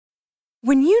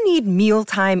When you need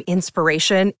mealtime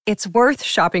inspiration, it's worth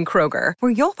shopping Kroger,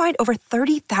 where you'll find over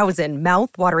 30,000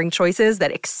 mouth-watering choices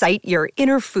that excite your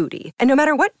inner foodie. And no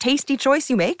matter what tasty choice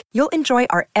you make, you'll enjoy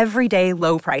our everyday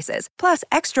low prices, plus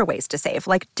extra ways to save,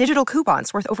 like digital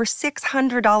coupons worth over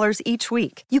 $600 each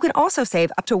week. You can also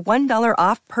save up to $1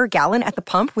 off per gallon at the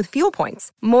pump with fuel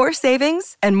points. More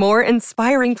savings and more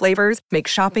inspiring flavors make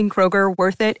shopping Kroger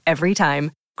worth it every time.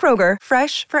 Kroger,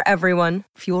 fresh for everyone.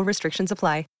 Fuel restrictions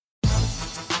apply.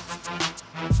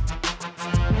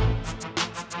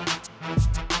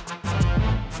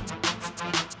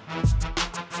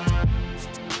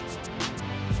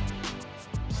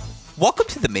 Welcome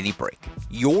to the Mini Break,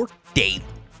 your daily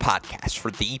podcast for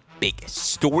the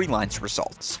biggest storylines,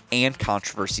 results, and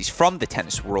controversies from the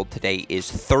tennis world. Today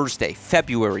is Thursday,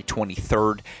 February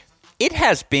 23rd. It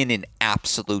has been an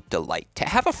absolute delight to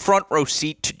have a front row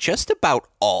seat to just about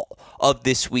all of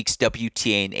this week's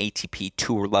WTA and ATP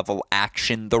Tour level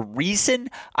action. The reason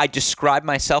I describe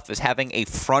myself as having a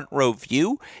front row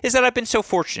view is that I've been so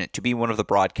fortunate to be one of the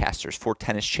broadcasters for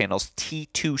Tennis Channel's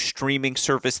T2 streaming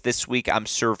service this week. I'm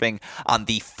serving on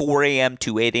the 4 a.m.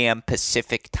 to 8 a.m.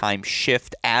 Pacific time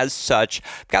shift. As such,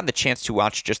 I've gotten the chance to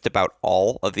watch just about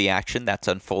all of the action that's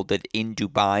unfolded in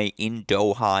Dubai, in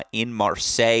Doha, in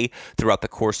Marseille throughout the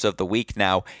course of the week.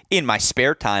 Now, in my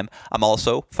spare time, I'm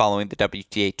also following the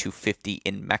WTA 250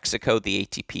 in Mexico, the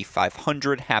ATP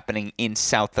 500 happening in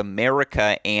South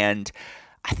America, and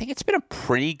I think it's been a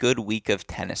pretty good week of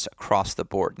tennis across the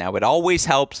board. Now, it always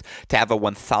helps to have a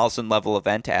 1,000 level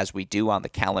event, as we do on the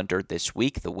calendar this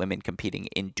week, the women competing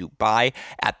in Dubai.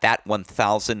 At that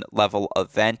 1,000 level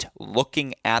event,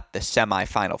 looking at the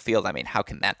semifinal field, I mean, how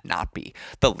can that not be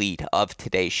the lead of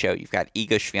today's show? You've got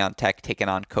Iga Swiatek taking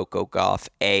on Coco Gauff,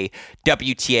 a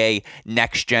WTA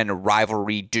next-gen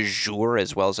rivalry du jour,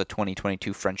 as well as a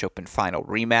 2022 French Open final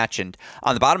rematch. And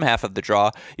on the bottom half of the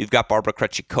draw, you've got Barbara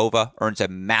Krejcikova, earns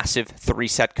a massive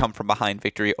 3-set come-from-behind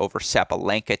victory over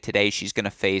Sabalenka today. She's going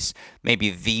to face maybe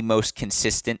the most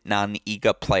consistent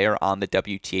non-Iga player on the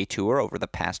WTA Tour over the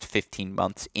past 15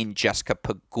 months in Jessica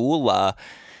Pegula.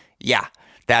 Yeah,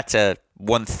 that's a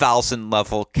 1,000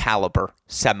 level caliber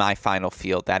semifinal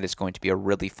field. That is going to be a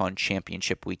really fun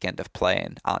championship weekend of play.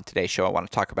 And on today's show, I want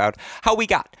to talk about how we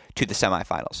got to the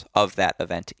semifinals of that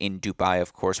event in Dubai,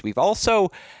 of course. We've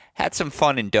also had some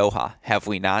fun in Doha, have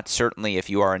we not? Certainly, if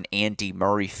you are an Andy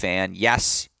Murray fan,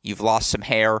 yes, you've lost some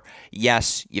hair.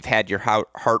 Yes, you've had your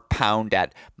heart pound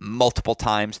at multiple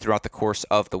times throughout the course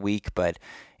of the week, but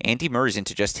Andy Murray's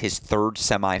into just his third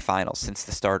semifinal since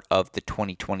the start of the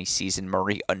 2020 season.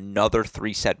 Murray, another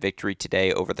 3-set victory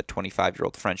today over the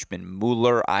 25-year-old Frenchman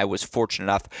Muller. I was fortunate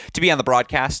enough to be on the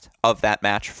broadcast of that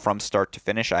match from start to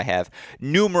finish. I have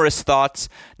numerous thoughts,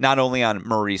 not only on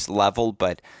Murray's level,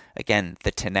 but again,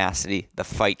 the tenacity, the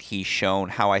fight he's shown,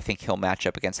 how I think he'll match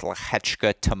up against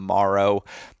Lechechka tomorrow.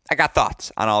 I got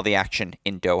thoughts on all the action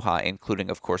in Doha, including,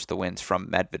 of course, the wins from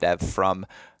Medvedev, from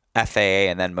FAA,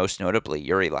 and then most notably,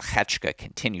 Yuri Lechechka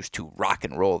continues to rock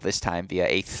and roll, this time via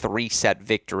a 3-set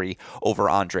victory over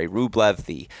Andrei Rublev,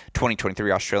 the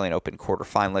 2023 Australian Open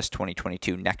quarterfinalist,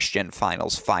 2022 Next Gen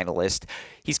Finals finalist.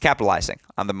 He's capitalizing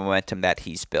on the momentum that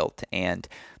he's built, and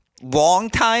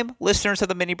long-time listeners of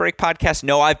the Mini Break podcast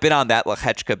know I've been on that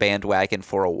Lechechka bandwagon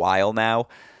for a while now.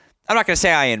 I'm not going to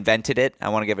say I invented it. I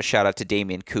want to give a shout-out to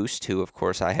Damian Kust, who, of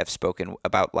course, I have spoken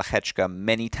about Lechechka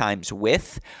many times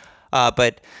with.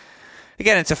 But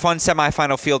again, it's a fun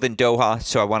semifinal field in Doha,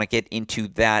 so I want to get into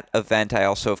that event. I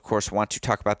also, of course, want to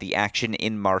talk about the action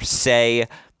in Marseille.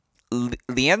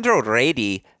 Leandro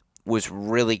Redi was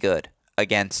really good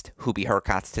against Hubie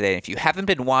Hurkacz today. And if you haven't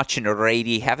been watching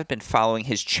Redi, haven't been following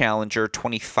his challenger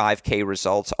 25K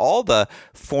results, all the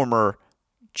former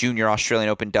junior Australian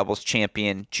Open doubles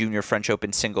champion, junior French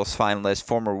Open singles finalist,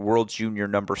 former world junior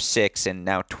number 6, and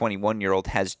now 21-year-old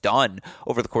has done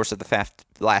over the course of the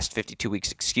last 52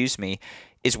 weeks,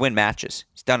 is win matches.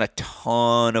 He's done a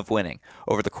ton of winning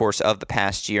over the course of the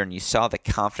past year, and you saw the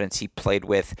confidence he played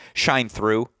with shine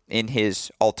through in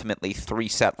his ultimately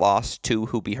 3-set loss to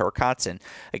Hubie Hurkacz. And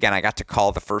again, I got to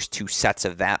call the first 2 sets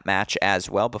of that match as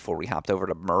well before we hopped over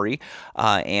to Murray.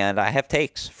 And I have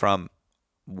takes from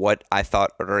what I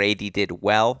thought Redi did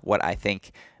well, what I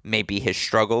think may be his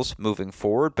struggles moving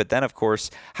forward. But then, of course,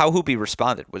 how Hubie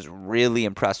responded. Was really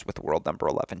impressed with world number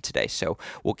 11 today. So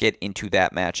we'll get into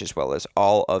that match as well as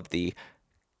all of the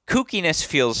kookiness.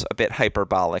 Feels a bit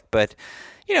hyperbolic, but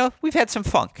we've had some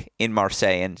funk in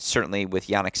Marseille, and certainly with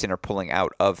Yannick Sinner pulling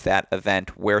out of that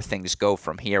event, where things go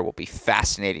from here will be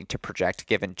fascinating to project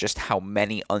given just how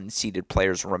many unseeded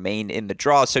players remain in the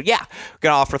draw. So yeah,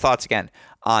 going to offer thoughts again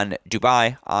on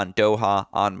Dubai, on Doha,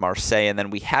 on Marseille, and then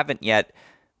we haven't yet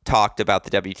talked about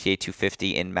the WTA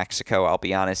 250 in Mexico. I'll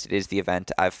be honest, it is the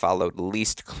event I've followed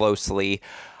least closely.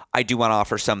 I do want to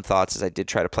offer some thoughts as I did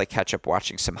try to play catch up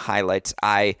watching some highlights.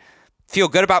 I feel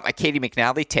good about my Katie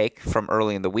McNally take from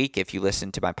early in the week. If you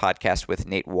listened to my podcast with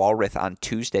Nate Walrath on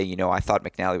Tuesday, I thought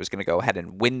McNally was going to go ahead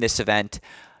and win this event.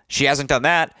 She hasn't done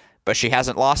that, but she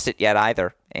hasn't lost it yet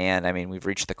either. And, we've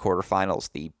reached the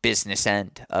quarterfinals, the business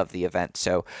end of the event.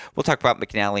 So we'll talk about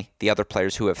McNally, the other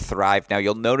players who have thrived. Now,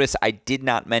 you'll notice I did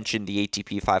not mention the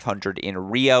ATP 500 in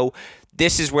Rio.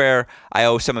 This is where I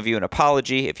owe some of you an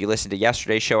apology. If you listened to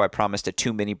yesterday's show, I promised a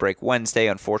 2-mini break Wednesday.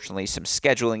 Unfortunately, some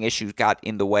scheduling issues got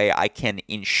in the way. I can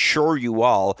ensure you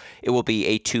all it will be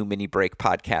a 2-mini break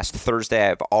podcast Thursday.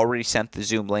 I've already sent the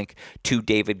Zoom link to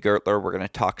David Gertler. We're going to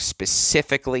talk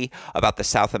specifically about the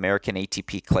South American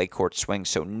ATP clay court swing.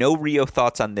 So no Rio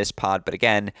thoughts on this pod. But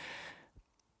again,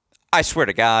 I swear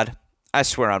to God, I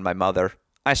swear on my mother,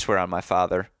 I swear on my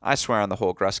father, I swear on the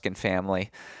whole Gruskin family.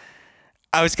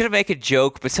 I was going to make a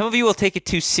joke, but some of you will take it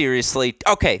too seriously.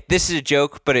 Okay, this is a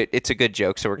joke, but it's a good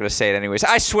joke, so we're going to say it anyways.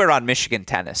 I swear on Michigan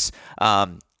tennis.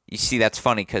 You see, that's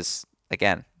funny because,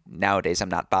 again, nowadays I'm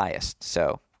not biased,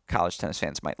 so college tennis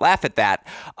fans might laugh at that.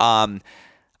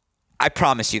 I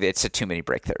promise you that it's a 2-mini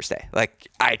break Thursday.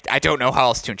 I don't know how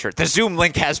else to ensure it. The Zoom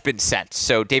link has been sent,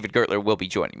 so David Gertler will be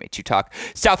joining me to talk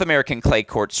South American clay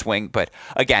court swing. But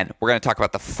again, we're going to talk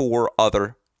about the 4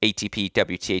 other ATP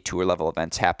WTA Tour level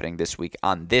events happening this week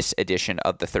on this edition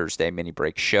of the Thursday Mini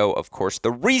Break Show. Of course, the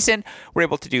reason we're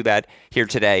able to do that here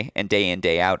today and day in,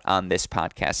 day out on this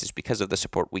podcast is because of the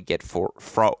support we get for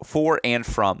and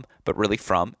from, but really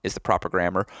from is the proper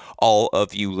grammar. All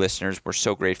of you listeners, we're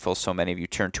so grateful. So many of you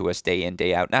turn to us day in,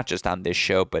 day out, not just on this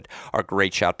show, but our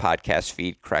Great Shot podcast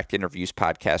feed, Correct Interviews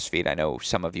podcast feed. I know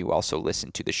some of you also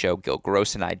listen to the show. Gil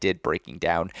Gross and I did breaking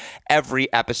down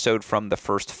every episode from the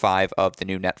first 5 of the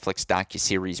new Netflix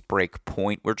docuseries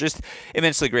Breakpoint. We're just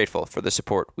immensely grateful for the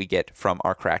support we get from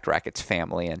our Cracked Rackets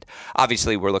family. And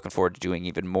obviously, we're looking forward to doing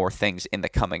even more things in the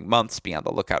coming months. Be on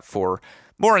the lookout for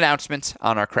more announcements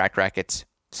on our Cracked Rackets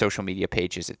social media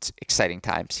pages. It's exciting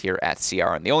times here at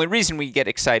CR. And the only reason we get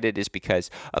excited is because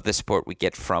of the support we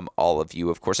get from all of you.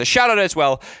 Of course, a shout out as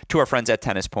well to our friends at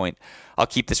Tennis Point. I'll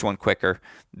keep this one quicker.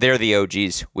 They're the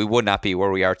OGs. We would not be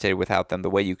where we are today without them. The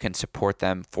way you can support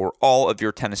them for all of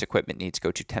your tennis equipment needs,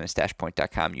 go to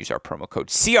tennis-point.com. Use our promo code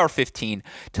CR15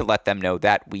 to let them know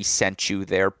that we sent you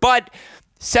there. But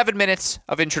 7 minutes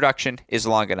of introduction is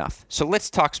long enough. So let's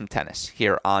talk some tennis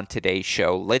here on today's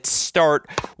show. Let's start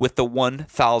with the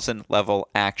 1,000 level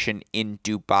action in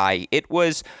Dubai. It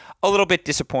was a little bit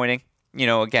disappointing,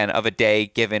 again, of a day,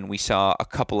 given we saw a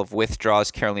couple of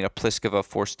withdrawals. Karolina Pliskova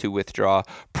forced to withdraw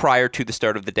prior to the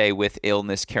start of the day with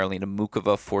illness. Karolina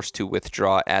Mukova forced to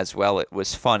withdraw as well. It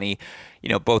was funny.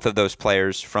 Both of those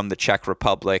players from the Czech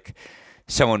Republic.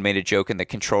 Someone made a joke in the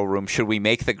control room. Should we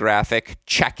make the graphic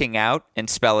checking out and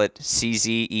spell it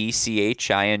CZECHING,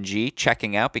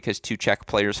 checking out, because 2 Czech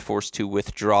players forced to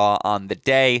withdraw on the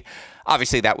day?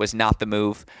 Obviously, that was not the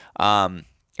move.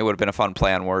 It would have been a fun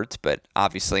play on words, but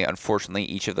obviously, unfortunately,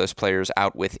 each of those players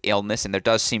out with illness, and there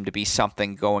does seem to be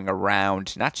something going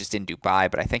around, not just in Dubai,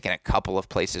 but I think in a couple of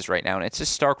places right now. And it's a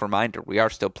stark reminder, we are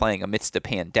still playing amidst a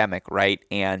pandemic, right?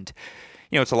 And,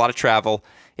 it's a lot of travel.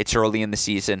 It's early in the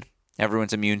season.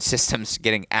 Everyone's immune system's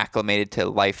getting acclimated to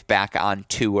life back on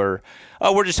tour.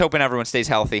 We're just hoping everyone stays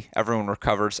healthy, everyone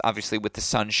recovers. Obviously, with the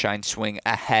sunshine swing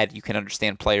ahead, you can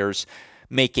understand players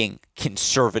making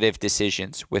conservative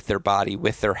decisions with their body,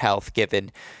 with their health,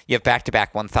 given you have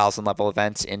back-to-back 1,000 level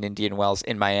events in Indian Wells,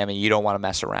 in Miami. You don't want to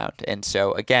mess around. And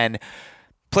so, again,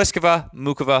 Pliskova,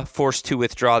 Mukova forced to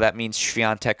withdraw. That means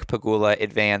Swiatek, Pegula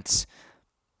advance.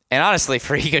 And honestly,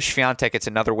 for Iga Swiatek, it's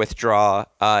another withdraw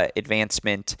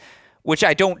advancement, which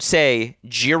I don't say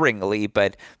jeeringly,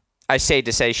 but I say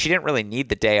to say she didn't really need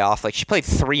the day off. She played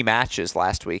 3 matches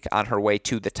last week on her way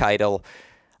to the title.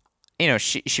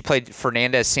 She played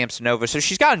Fernandez, Samsonova, so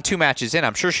she's gotten 2 matches in.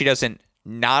 I'm sure she doesn't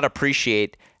not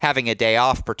appreciate having a day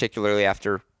off, particularly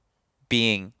after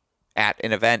being at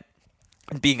an event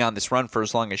and being on this run for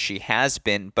as long as she has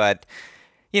been. But,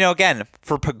 again,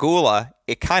 for Pegula,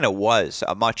 it kind of was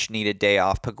a much-needed day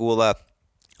off. Pegula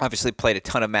obviously played a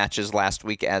ton of matches last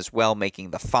week as well,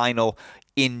 making the final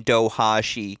in Doha.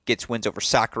 She gets wins over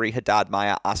Sakkari, Haddad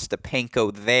Maia,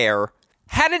 Ostapenko there.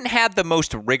 Hadn't had the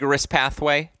most rigorous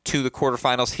pathway to the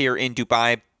quarterfinals here in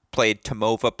Dubai. played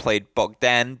Tomova, played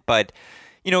Bogdan. But,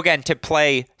 again, to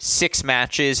play 6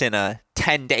 matches in a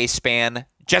 10-day span,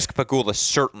 Jessica Pegula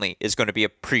certainly is going to be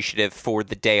appreciative for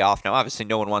the day off. Now, obviously,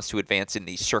 no one wants to advance in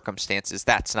these circumstances.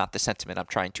 That's not the sentiment I'm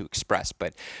trying to express.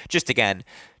 But just again,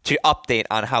 to update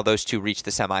on how those two reached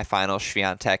the semifinals,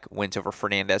 Swiatek wins over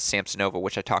Fernandez. Samsonova,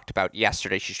 which I talked about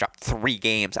yesterday, she dropped 3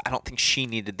 games. I don't think she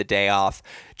needed the day off.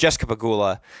 Jessica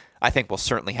Pegula, I think, will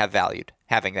certainly have valued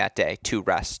having that day to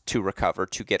rest, to recover,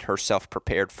 to get herself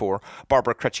prepared for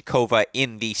Barbara Krejcikova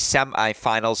in the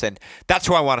semifinals. And that's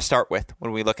who I want to start with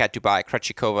when we look at Dubai.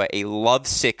 Krejcikova, a love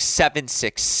 6,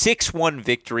 7-6, 6-1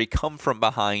 victory, come from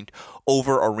behind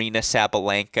over Aryna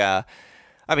Sabalenka.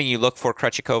 I mean, you look for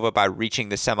Krejcikova by reaching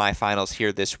the semifinals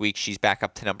here this week. She's back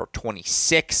up to number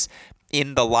 26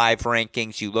 in the live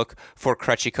rankings. You look for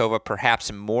Krejcikova perhaps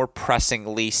more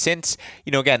pressingly since,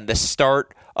 again, the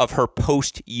start of her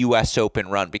post-U.S. Open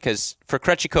run. Because for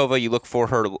Krejcikova, you look for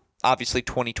her, obviously,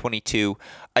 2022,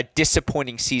 a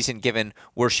disappointing season given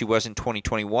where she was in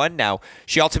 2021. Now,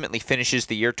 she ultimately finishes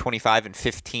the year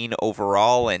 25-15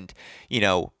 overall. And,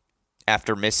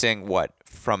 after missing,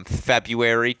 from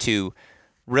February to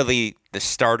really the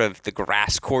start of the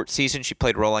grass court season. She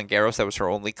played Roland Garros. That was her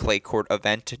only clay court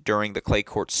event during the clay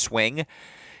court swing.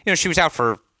 She was out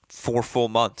for 4 full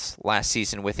months last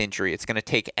season with injury. It's going to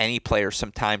take any player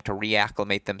some time to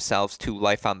reacclimate themselves to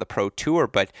life on the pro tour,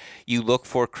 but you look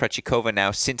for Krejcikova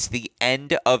now since the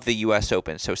end of the U.S.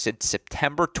 Open, so since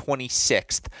September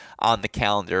 26th on the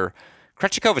calendar,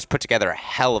 Krejcikova's put together a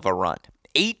hell of a run.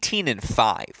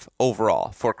 18-5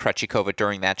 overall for Krejcikova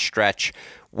during that stretch.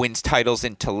 Wins titles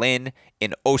in Tallinn,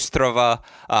 in Ostrava.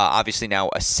 Obviously now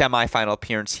a semifinal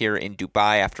appearance here in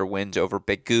Dubai after wins over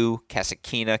Begu,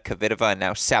 Kasatkina, Kvitova, and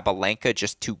now Sabalenka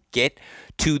just to get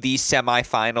to these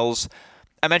semifinals.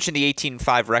 I mentioned the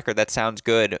 18-5 record. That sounds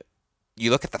good. You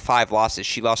look at the 5 losses.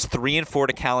 She lost 3-4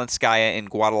 to Kalinskaya in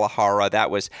Guadalajara. That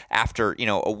was after,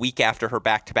 a week after her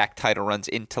back-to-back title runs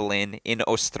in Tallinn, in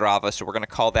Ostrava. So we're going to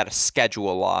call that a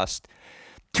schedule loss.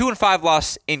 2-5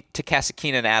 loss to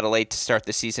Kasatkina and Adelaide to start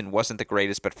the season wasn't the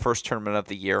greatest, but first tournament of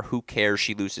the year. Who cares?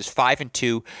 She loses 5-2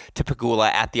 to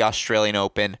Pegula at the Australian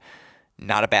Open.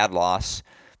 Not a bad loss.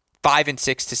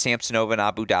 5-6 to Samsonova in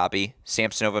Abu Dhabi.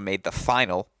 Samsonova made the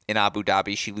final in Abu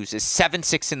Dhabi. She loses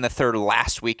 7-6 in the third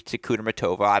last week to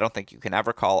Kudermetova. I don't think you can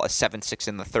ever call a 7-6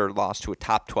 in the third loss to a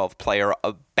top 12 player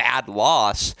a bad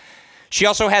loss. She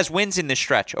also has wins in this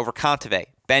stretch over Kontaveit,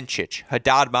 Bencic,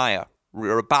 Haddad Maia,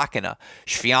 Rybakina,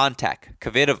 Swiatek,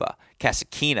 Kvitova,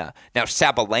 Kasatkina, now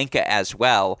Sabalenka as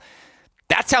well.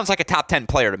 That sounds like a top 10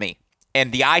 player to me.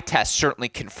 And the eye test certainly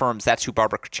confirms that's who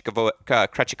Barbara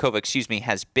Krejcikova,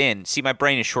 has been. See, my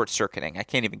brain is short-circuiting. I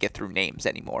can't even get through names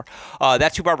anymore.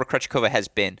 That's who Barbara Krejcikova has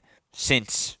been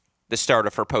since the start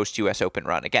of her post-U.S. Open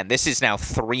run. Again, this is now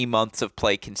 3 months of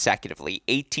play consecutively.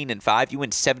 18-5. You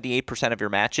win 78% of your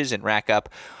matches and rack up,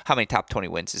 how many top 20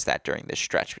 wins is that during this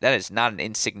stretch? That is not an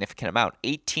insignificant amount.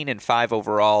 18-5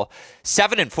 overall.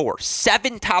 7-4.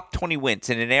 7 top 20 wins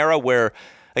in an era where,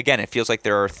 again, it feels like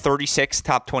there are 36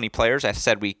 top 20 players. I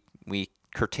said we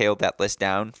curtailed that list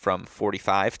down from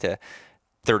 45 to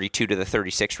 32 to the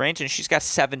 36 range, and she's got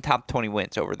 7 top 20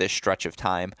 wins over this stretch of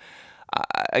time.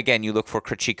 Again, you look for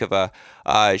Krejcikova.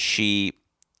 She,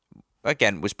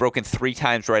 again, was broken 3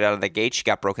 times right out of the gate. She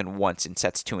got broken once in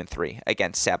sets 2 and 3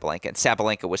 against Sabalenka. And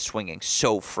Sabalenka was swinging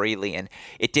so freely, and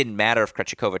it didn't matter if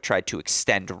Krejcikova tried to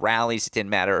extend rallies. It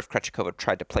didn't matter if Krejcikova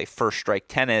tried to play first strike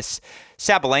tennis.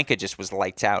 Sabalenka just was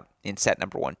lights out in set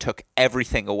number 1, took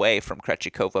everything away from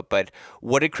Krejcikova. But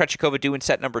what did Krejcikova do in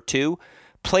set number 2?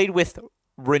 Played with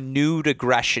renewed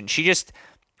aggression. She just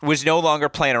was no longer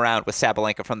playing around with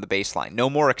Sabalenka from the baseline.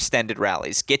 No more extended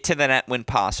rallies. Get to the net when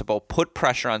possible. Put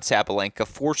pressure on Sabalenka.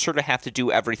 Force her to have to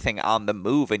do everything on the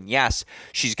move. And yes,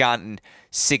 she's gotten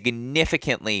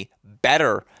significantly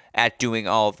better at doing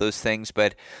all of those things.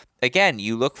 But again,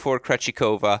 you look for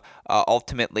Krejcikova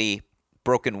ultimately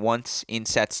broken once in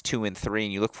sets 2 and 3,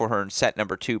 and you look for her in set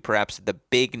number 2. Perhaps the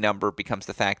big number becomes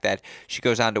the fact that she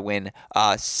goes on to win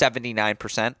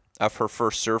 79% of her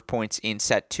first serve points in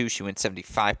set 2. She wins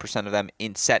 75% of them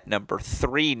in set number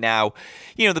 3. Now,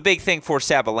 the big thing for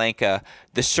Sabalenka,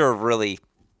 the serve really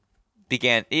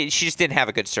began. She just didn't have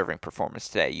a good serving performance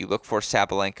today. You look for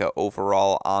Sabalenka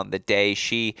overall on the day.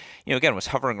 She, again, was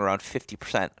hovering around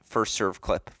 50% first serve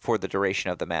clip for the duration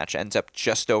of the match. Ends up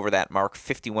just over that mark,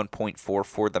 51.4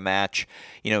 for the match.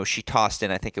 She tossed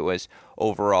in, I think it was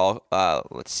overall,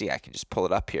 let's see, I can just pull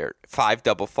it up here, 5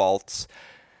 double faults.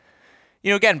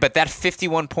 Again, but that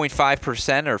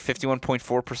 51.5% or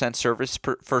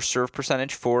 51.4% first serve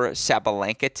percentage for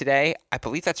Sabalenka today, I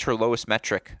believe that's her lowest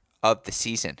metric of the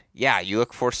season. Yeah, you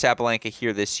look for Sabalenka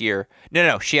here this year.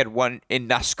 No, she had one in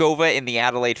Noskova in the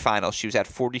Adelaide final. She was at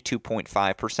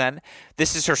 42.5%.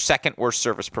 This is her second worst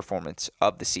service performance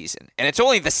of the season. And it's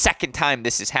only the second time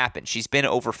this has happened. She's been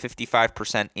over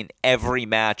 55% in every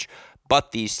match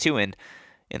but these two. And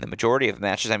in the majority of the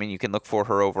matches, I mean, you can look for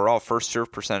her overall first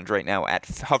serve percentage right now at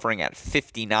hovering at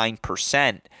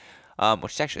 59%.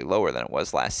 Which is actually lower than it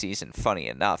was last season, funny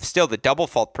enough. Still, the double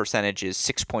fault percentage is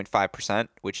 6.5%,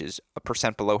 which is a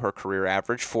percent below her career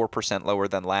average, 4% lower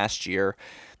than last year.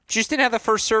 She just didn't have the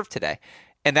first serve today.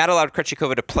 And that allowed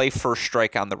Krejcikova to play first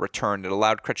strike on the return. It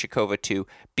allowed Krejcikova to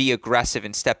be aggressive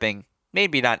in stepping,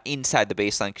 maybe not inside the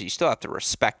baseline, because you still have to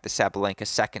respect the Sabalenka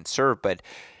second serve, but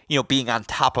being on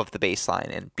top of the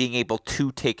baseline and being able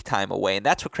to take time away. And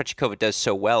that's what Krejcikova does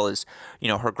so well is,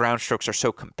 her ground strokes are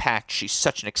so compact. She's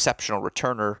such an exceptional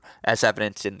returner, as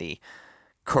evidenced in the,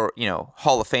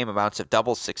 Hall of Fame amounts of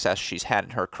doubles success she's had in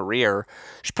her career.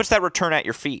 She puts that return at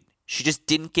your feet. She just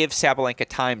didn't give Sabalenka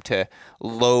time to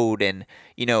load and,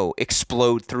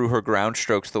 explode through her ground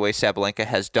strokes the way Sabalenka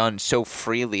has done so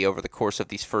freely over the course of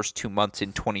these first 2 months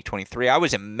in 2023. I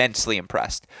was immensely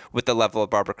impressed with the level of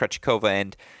Barbara Krejcikova.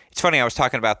 And it's funny, I was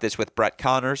talking about this with Brett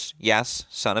Connors, yes,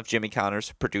 son of Jimmy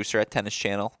Connors, producer at Tennis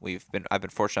Channel. I've been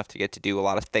fortunate enough to get to do a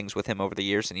lot of things with him over the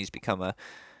years, and he's become a,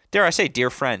 dare I say,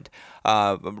 dear friend.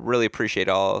 Really appreciate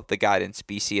all the guidance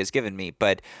BC has given me.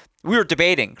 But we were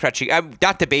debating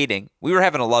not debating. We were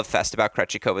having a love fest about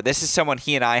Krejcikova. This is someone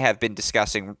he and I have been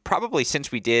discussing probably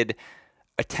since we did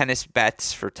a tennis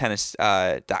bets for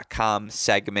tennis.com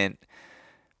segment.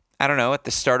 I don't know, at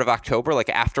the start of October,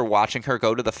 like after watching her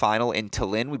go to the final in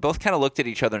Tallinn, we both kind of looked at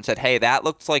each other and said, hey, that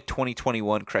looks like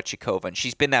 2021 Krejcikova. And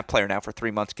she's been that player now for 3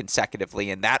 months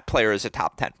consecutively. And that player is a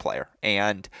top 10 player.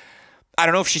 And I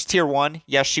don't know if she's tier 1.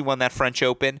 Yes, she won that French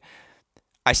Open.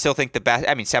 I still think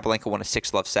Sabalenka won a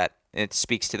 6-love set. And it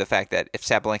speaks to the fact that if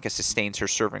Sabalenka sustains her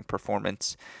serving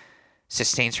performance,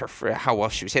 sustains her for how well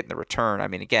she was hitting the return,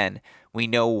 again, we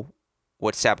know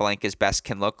what Sabalenka's best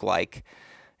can look like.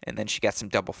 And then she got some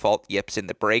double fault yips in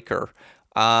the breaker.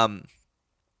 I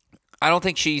don't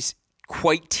think she's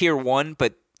quite tier 1,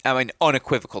 but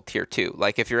unequivocal tier 2.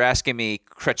 Like if you're asking me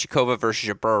Krejcikova versus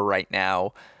Jabeur right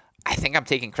now, I think I'm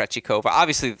taking Krejcikova.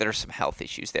 Obviously, there's some health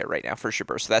issues there right now for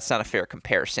Jabeur, so that's not a fair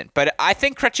comparison. But I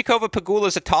think Krejcikova-Pegula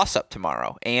is a toss-up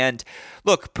tomorrow. And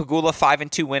look, Pegula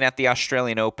 5-2 win at the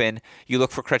Australian Open. You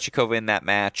look for Krejcikova in that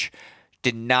match.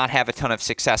 Did not have a ton of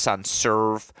success on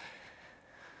serve.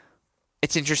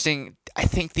 It's interesting. I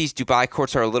think these Dubai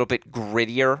courts are a little bit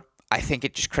grittier. I think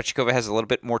Krejcikova has a little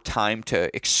bit more time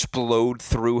to explode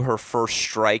through her first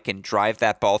strike and drive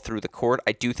that ball through the court.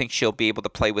 I do think she'll be able to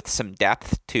play with some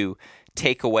depth to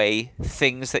take away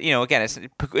things that, again, it's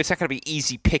not going to be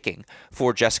easy picking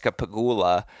for Jessica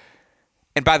Pegula.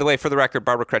 And by the way, for the record,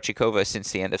 Barbara Krejcikova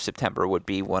since the end of September would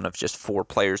be one of just 4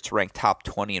 players to rank top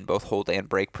 20 in both hold and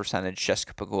break percentage.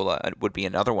 Jessica Pegula would be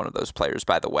another one of those players,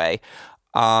 by the way.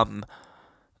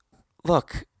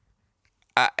 Look,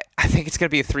 I think it's going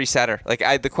to be a 3-setter.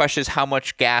 The question is, how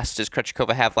much gas does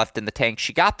Krejcikova have left in the tank?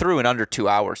 She got through in under 2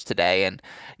 hours today, and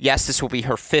yes, this will be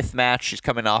her 5th match. She's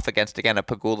coming off against, again, a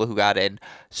Pegula who got a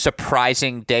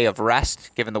surprising day of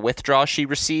rest, given the withdrawal she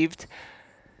received.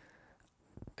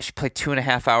 She played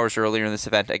 2.5 hours earlier in this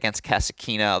event against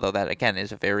Kasatkina, although that, again,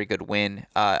 is a very good win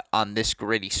on this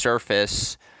gritty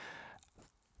surface.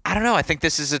 I don't know. I think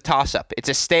this is a toss-up. It's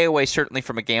a stay away, certainly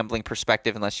from a gambling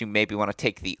perspective, unless you maybe want to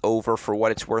take the over for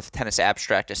what it's worth. Tennis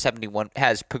Abstract has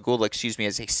Pegula,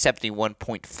 as a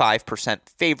 71.5%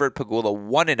 favorite. Pegula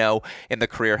 1-0 in the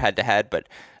career head-to-head, but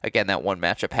again, that one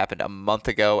matchup happened a month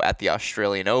ago at the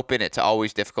Australian Open. It's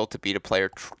always difficult to beat a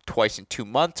player twice in 2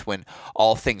 months when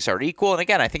all things are equal. And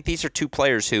again, I think these are two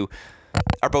players who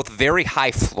are both very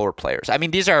high floor players.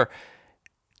 These are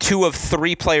 2 of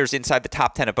 3 players inside the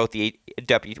top 10 of both the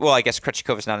well, I guess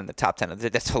Krejcikova's not in the top 10.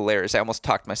 That's hilarious. I almost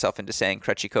talked myself into saying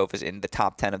Krejcikova's in the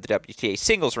top 10 of the WTA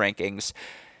singles rankings.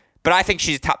 But I think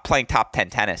she's playing top 10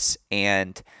 tennis.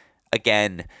 And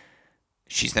again,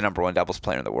 she's the number 1 doubles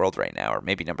player in the world right now, or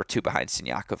maybe number 2 behind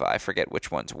Siniakova. I forget which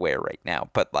one's where right now.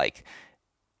 But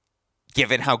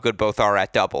given how good both are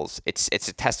at doubles, it's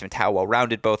a testament to how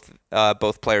well-rounded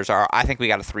both players are. I think we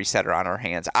got a 3-setter on our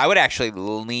hands. I would actually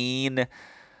lean...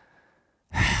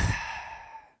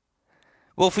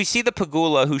 Well, if we see the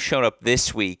Pegula who showed up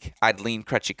this week, I'd lean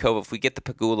Krejcikova. If we get the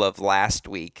Pegula of last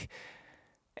week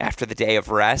after the day of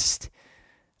rest,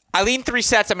 I lean 3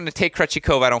 sets. I'm going to take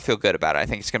Krejcikova. I don't feel good about it. I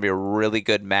think it's going to be a really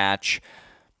good match.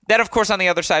 Then, of course, on the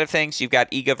other side of things, you've got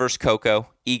Iga versus Coco.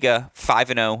 Iga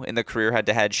 5-0 in the career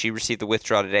head-to-head. She received the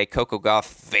withdrawal today. Coco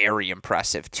Gauff, very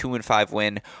impressive. 2-5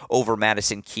 win over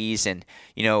Madison Keys. And,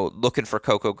 looking for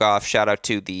Coco Gauff, shout out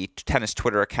to the tennis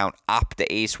Twitter account,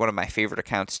 OptaAce, one of my favorite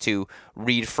accounts to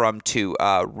read from, to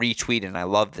retweet. And I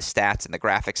love the stats and the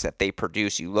graphics that they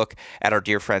produce. You look at our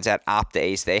dear friends at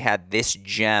OptaAce. They had this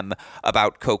gem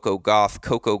about Coco Gauff.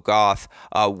 Coco Gauff,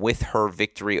 with her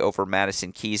victory over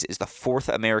Madison Keys, is the fourth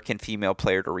American female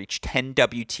player to reach 10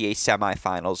 WTA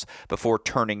semifinals before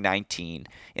turning 19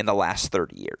 in the last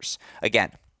 30 years.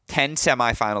 Again, 10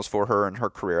 semifinals for her in her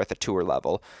career at the tour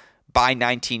level by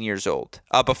 19 years old,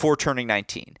 before turning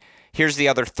 19. Here's the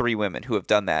other three women who have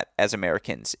done that as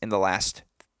Americans in the last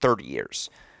 30 years.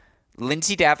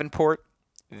 Lindsay Davenport,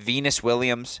 Venus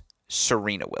Williams,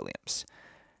 Serena Williams.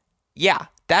 Yeah,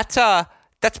 that's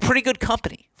pretty good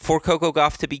company for Coco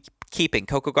Gauff to be keeping.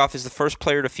 Coco Gauff is the first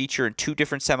player to feature in two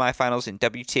different semifinals in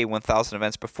WTA 1000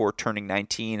 events before turning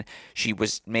 19. She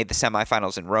made the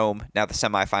semifinals in Rome, now the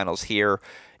semifinals here.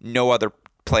 No other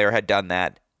player had done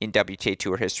that in WTA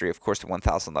Tour history. Of course, the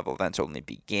 1,000 level events only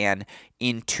began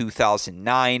in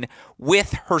 2009.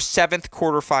 With her seventh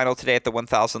quarterfinal today at the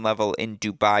 1,000 level in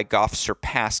Dubai, Gauff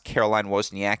surpassed Caroline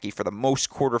Wozniacki for the most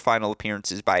quarterfinal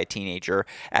appearances by a teenager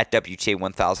at WTA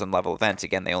 1,000 level events.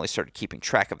 Again, they only started keeping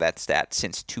track of that stat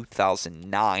since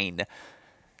 2009.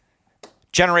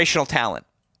 Generational talent.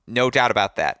 No doubt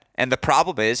about that. And the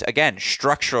problem is, again,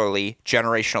 structurally,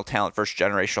 generational talent versus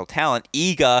generational talent.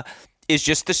 Iga is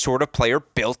just the sort of player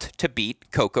built to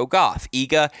beat Coco Gauff.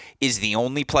 Iga is the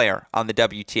only player on the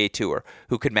WTA Tour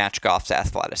who could match Gauff's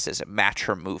athleticism, match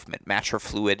her movement, match her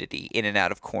fluidity in and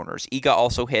out of corners. Iga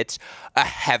also hits a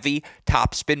heavy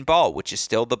topspin ball, which is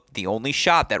still the only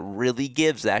shot that really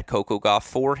gives that Coco Gauff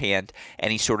forehand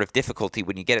any sort of difficulty.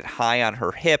 When you get it high on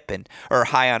her hip or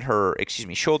high on her,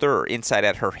 shoulder or inside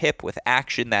at her hip with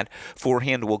action, that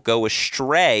forehand will go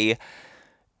astray.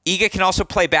 Iga can also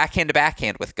play backhand to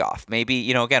backhand with Gauff.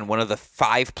 Maybe, again, one of the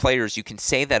 5 players you can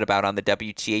say that about on the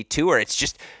WTA Tour. It's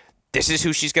just, this is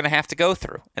who she's going to have to go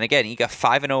through. And again, Iga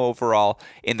 5-0 overall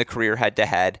in the career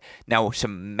head-to-head. Now,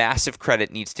 some massive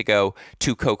credit needs to go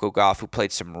to Coco Gauff, who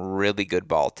played some really good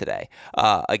ball today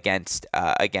against,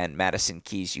 again, Madison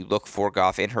Keys. You look for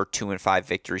Gauff in her 2-5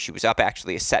 victory. She was up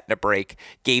actually a set and a break,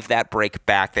 gave that break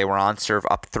back. They were on serve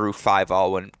up through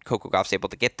 5-all when Coco Gauff's able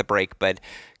to get the break, but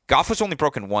Gauff was only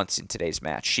broken once in today's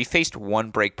match. She faced one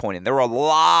break point, and there were a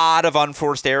lot of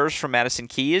unforced errors from Madison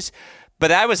Keys, but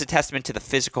that was a testament to the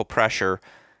physical pressure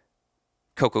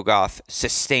Coco Gauff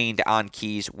sustained on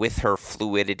Keys with her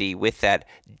fluidity, with that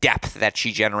depth that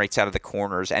she generates out of the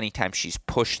corners anytime she's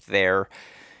pushed there.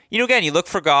 Again, you look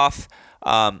for Gauff.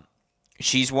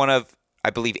 She's one of, I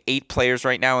believe, 8 players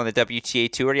right now on the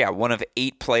WTA Tour. Yeah, one of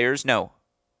 8 players. No.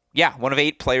 Yeah, one of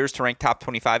 8 players to rank top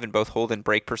 25 in both hold and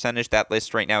break percentage. That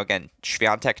list right now, again,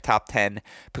 Swiatek top 10,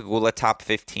 Pegula top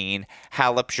 15,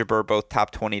 Halep, Jabeur both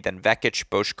top 20, then Vekic,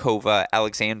 Boškova,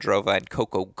 Alexandrova, and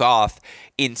Coco Gauff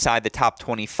inside the top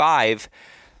 25.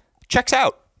 Checks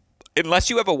out. Unless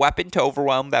you have a weapon to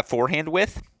overwhelm that forehand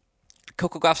with,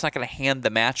 Coco Gauff's not going to hand the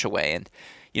match away. And,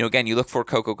 again, you look for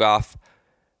Coco Gauff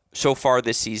so far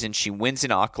this season. She wins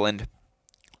in Auckland.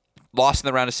 Lost in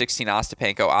the round of 16,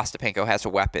 Ostapenko. Ostapenko has a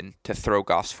weapon to throw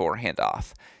Gauff's forehand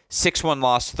off. 6-1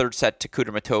 loss, third set to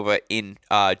Kudermetova in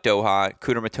Doha.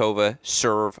 Kudermetova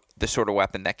serve, the sort of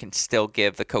weapon that can still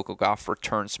give the Coco Gauff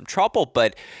return some trouble.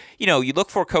 But, you look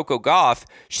for Coco Gauff.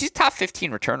 She's a top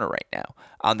 15 returner right now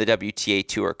on the WTA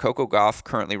Tour. Coco Gauff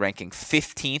currently ranking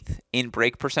 15th in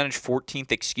break percentage,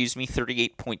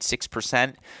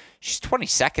 38.6%. She's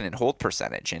 22nd in hold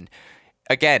percentage. And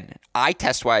again, eye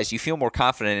test-wise, you feel more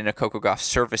confident in a Coco Gauff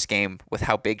service game with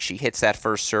how big she hits that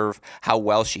first serve, how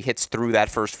well she hits through that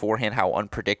first forehand, how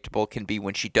unpredictable it can be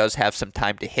when she does have some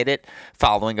time to hit it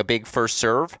following a big first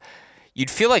serve. You'd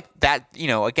feel like that,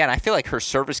 again, I feel like her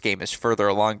service game is further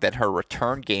along than her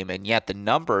return game, and yet the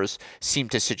numbers seem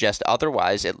to suggest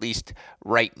otherwise, at least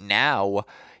right now.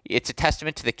 It's a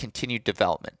testament to the continued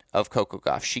development of Coco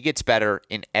Gauff. She gets better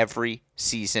in every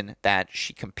season that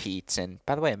she competes. And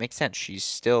by the way, it makes sense. She's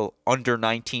still under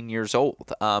 19 years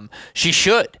old. She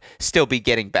should still be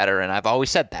getting better. And I've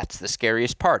always said that's the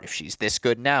scariest part. If she's this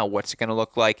good now, what's it going to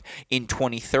look like in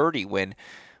 2030 when,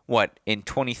 in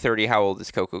 2030, how old is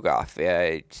Coco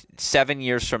Gauff? 7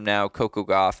 years from now, Coco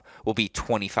Gauff will be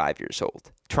 25 years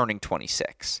old, turning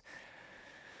 26.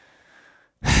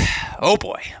 Oh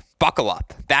boy. Buckle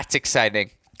up. That's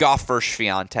exciting. Gauff versus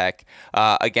Swiatek.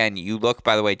 Again, you look,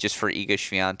 by the way, just for Iga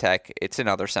Swiatek, it's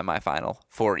another semifinal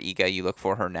for Iga. You look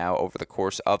for her now over the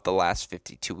course of the last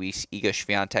 52 weeks. Iga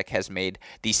Swiatek has made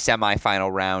the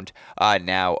semifinal round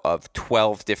now of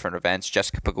 12 different events.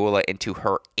 Jessica Pegula into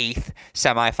her 8th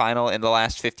semifinal in the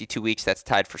last 52 weeks. That's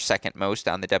tied for second most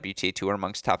on the WTA Tour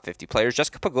amongst top 50 players.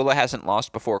 Jessica Pegula hasn't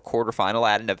lost before a quarterfinal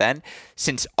at an event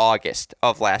since August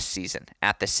of last season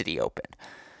at the City Open.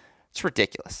 It's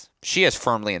ridiculous. She has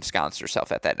firmly ensconced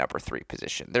herself at that number 3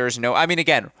 position. There is no,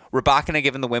 again, Rybakina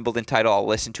given the Wimbledon title, I'll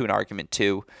listen to an argument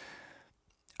too.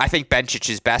 I think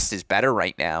Bencic's best is better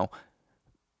right now.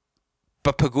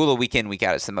 But Pegula week in, week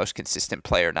out is the most consistent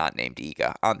player not named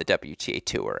Iga on the WTA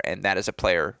Tour. And that is a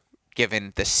player,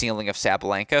 given the ceiling of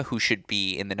Sabalenka, who should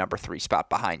be in the number 3 spot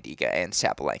behind Iga and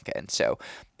Sabalenka. And so,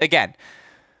 again,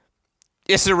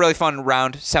 this is a really fun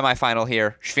round, semifinal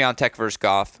here. Swiatek versus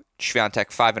Gauff. Swiatek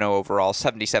 5-0 overall,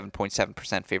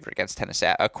 77.7% favorite against Tennis,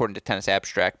 according to Tennis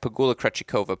Abstract. Pegula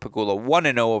Krejcikova, Pegula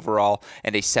 1-0 overall,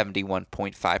 and a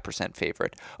 71.5%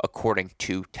 favorite according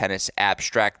to Tennis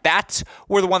Abstract. That's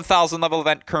where the 1,000 level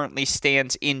event currently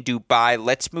stands in Dubai.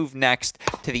 Let's move next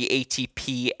to the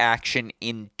ATP action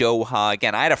in Doha.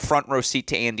 Again, I had a front row seat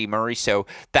to Andy Murray, so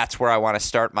that's where I want to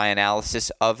start my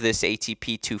analysis of this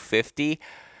ATP 250.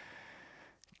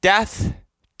 Death,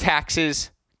 taxes,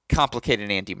 complicated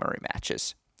Andy Murray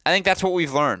matches. I think that's what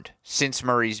we've learned since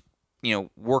Murray's,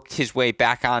 worked his way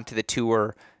back onto the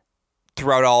tour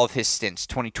throughout all of his stints,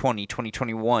 2020,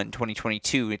 2021,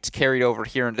 2022. It's carried over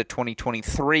here into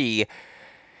 2023.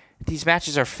 These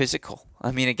matches are physical.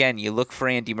 Again, you look for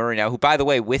Andy Murray now, who, by the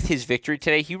way, with his victory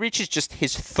today, he reaches just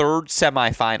his 3rd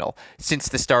semifinal since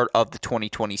the start of the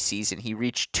 2020 season. He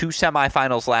reached 2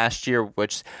 semifinals last year,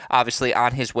 which obviously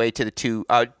on his way to the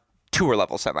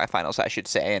tour-level semifinals, I should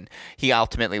say, and he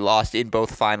ultimately lost in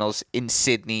both finals in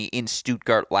Sydney, in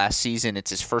Stuttgart last season. It's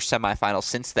his first semifinal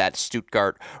since that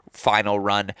Stuttgart final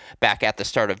run back at the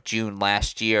start of June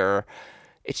last year.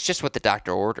 It's just what the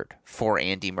doctor ordered for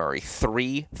Andy Murray.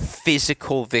 3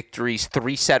 physical victories,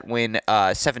 3-set win,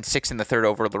 7-6 in the third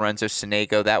over Lorenzo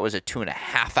Sonego. That was a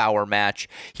 2.5-hour match.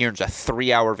 He earns a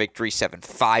 3-hour victory,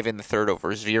 7-5 in the third over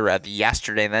Zverev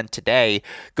yesterday. And then today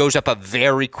goes up a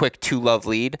very quick 2-love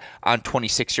lead on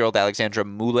 26-year-old Alexandra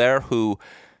Muller, who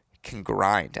can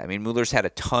grind. Muller's had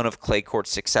a ton of clay court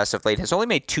success of late. Has only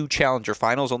made 2 challenger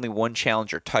finals, only 1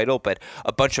 challenger title, but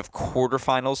a bunch of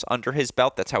quarterfinals under his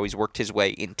belt. That's how he's worked his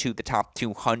way into the top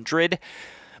 200.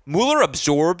 Muller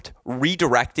absorbed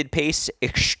redirected pace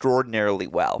extraordinarily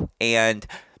well. And,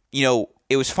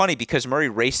 it was funny because Murray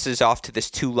races off to this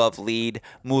 2-love lead.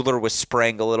 Muller was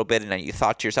spraying a little bit, and you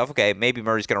thought to yourself, okay, maybe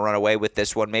Murray's going to run away with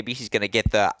this one. Maybe he's going to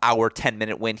get the hour,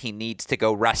 10-minute win he needs to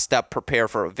go rest up, prepare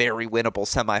for a very winnable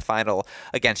semifinal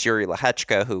against Yuri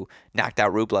Lehechka, who knocked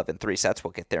out Rublev in 3 sets.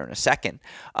 We'll get there in a second.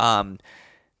 And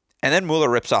then Muller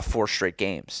rips off 4 straight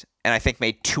games, and I think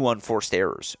made 2 unforced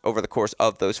errors over the course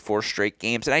of those 4 straight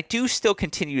games. And I do still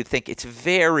continue to think it's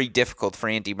very difficult for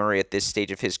Andy Murray at this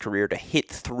stage of his career to hit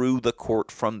through the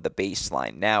court from the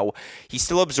baseline. Now, he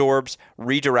still absorbs,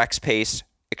 redirects pace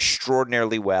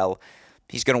extraordinarily well.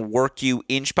 He's going to work you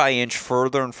inch by inch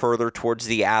further and further towards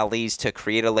the alleys to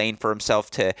create a lane for himself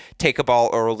to take a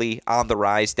ball early, on the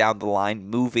rise, down the line,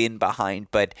 move in behind.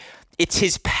 But it's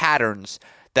his patterns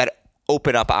that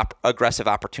open up aggressive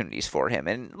opportunities for him.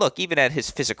 And look, even at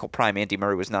his physical prime, Andy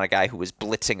Murray was not a guy who was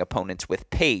blitzing opponents with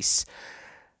pace.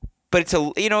 But it's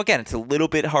it's a little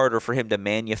bit harder for him to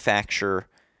manufacture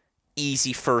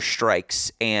easy first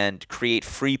strikes and create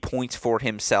free points for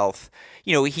himself.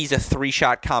 He's a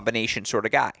 3-shot combination sort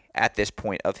of guy at this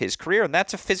point of his career, and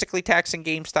that's a physically taxing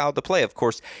game style to play. Of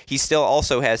course, he still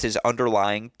also has his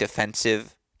underlying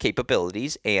defensive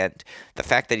capabilities, and the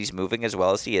fact that he's moving as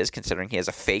well as he is, considering he has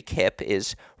a fake hip,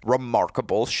 is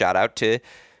remarkable. Shout out to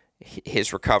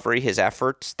his recovery, his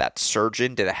efforts. That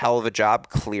surgeon did a hell of a job,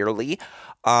 clearly.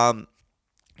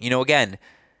 Again,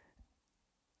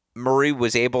 Murray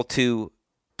was able to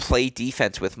play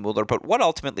defense with Muller, but what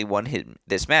ultimately won him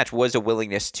this match was a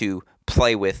willingness to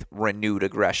play with renewed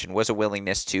aggression, was a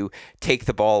willingness to take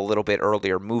the ball a little bit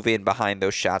earlier, move in behind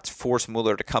those shots, force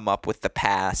Muller to come up with the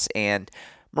pass, and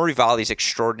Murray volleys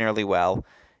extraordinarily well.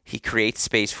 He creates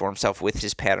space for himself with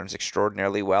his patterns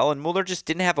extraordinarily well, and Muller just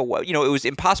didn't have it was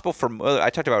impossible for Muller. I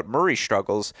talked about Murray's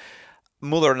struggles.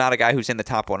 Muller, not a guy who's in the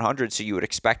top 100, so you would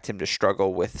expect him to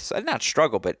struggle with, not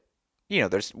struggle, but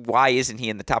why isn't he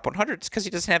in the top 100? It's because he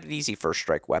doesn't have an easy first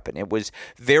strike weapon. It was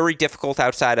very difficult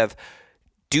outside of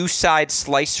deuce side,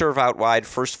 slice serve out wide,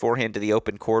 first forehand to the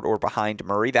open court or behind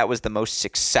Murray. That was the most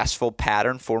successful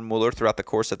pattern for Muller throughout the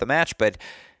course of the match. But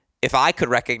if I could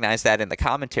recognize that in the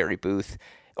commentary booth,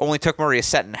 only took Murray a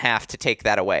set and a half to take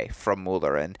that away from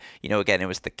Mueller. And, again, it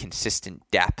was the consistent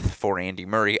depth for Andy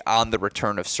Murray on the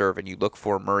return of serve. And you look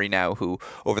for Murray now, who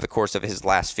over the course of his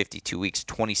last 52 weeks,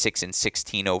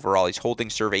 26-16 overall. He's holding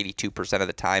serve 82% of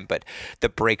the time, but the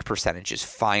break percentage is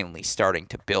finally starting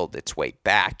to build its way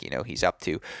back. He's up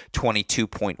to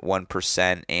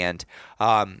 22.1%. And,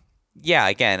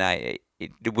 again,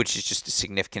 which is just a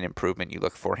significant improvement. You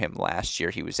look for him last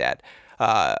year, he was at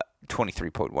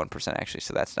 23.1% actually,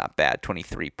 so that's not bad.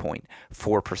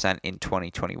 23.4% in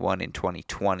 2021. In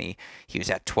 2020, he was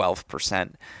at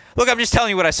 12%. Look, I'm just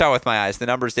telling you what I saw with my eyes. The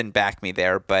numbers didn't back me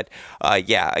there, but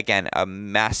again, a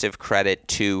massive credit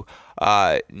to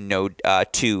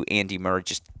Andy Murray.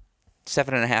 Just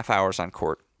 7.5 hours on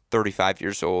court, 35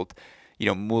 years old.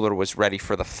 Mueller was ready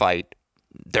for the fight.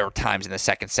 There were times in the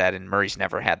second set, and Murray's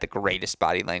never had the greatest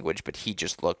body language, but he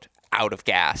just looked out of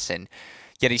gas, and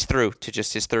yet he's through to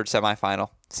just his third semifinal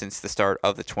since the start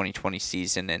of the 2020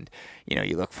 season. And,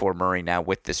 you look for Murray now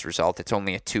with this result. It's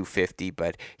only a 250,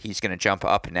 but he's going to jump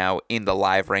up now in the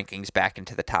live rankings back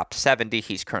into the top 70.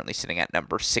 He's currently sitting at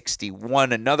number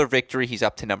 61. Another victory, he's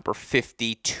up to number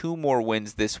 50. 2 more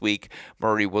wins this week.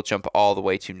 Murray will jump all the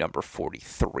way to number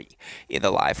 43 in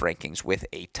the live rankings with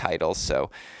a title. So,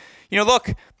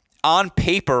 look, on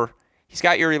paper, he's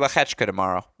got Yuri Lechechka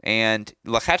tomorrow, and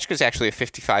Lechechka is actually a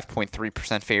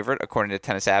 55.3% favorite according to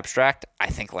Tennis Abstract. I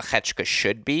think Lechechka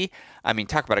should be. I mean,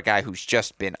 talk about a guy who's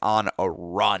just been on a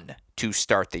run to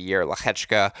start the year.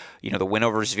 Lechechka, the win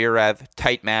over Zverev,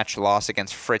 tight match, loss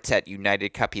against Fritz at United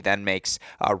Cup. He then makes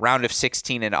a round of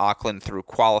 16 in Auckland through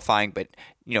qualifying, but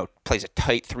plays a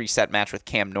tight 3-set match with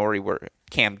Cam Norrie where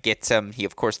Cam gets him. He,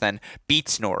 of course, then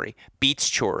beats Norrie, beats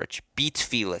Coric, beats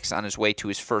Felix on his way to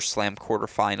his first slam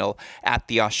quarterfinal at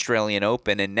the Australian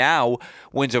Open, and now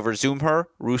wins over Zumher,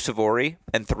 Rusevori,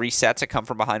 and 3 sets. A come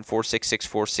from behind 4-6,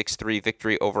 6-4, 6-3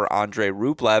 victory over Andrei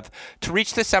Rublev to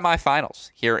reach the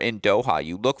semifinals here in Doha.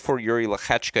 You look for Yuri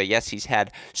Lechechka. Yes, he's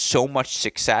had so much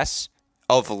success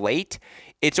of late.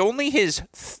 It's only his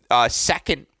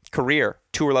second career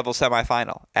tour level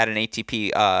semifinal at an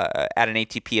ATP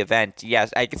event.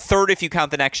 Yes, third if you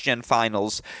count the next gen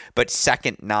finals, but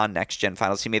second non-next gen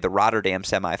finals. He made the Rotterdam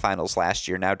semifinals last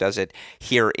year. Now does it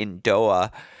here in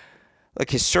Doha. Look,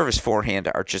 his service forehand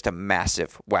are just a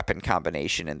massive weapon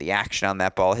combination, and the action on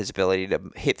that ball, his ability to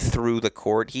hit through the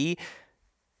court. I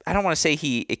don't want to say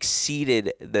he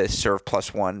exceeded the serve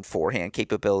 +1 forehand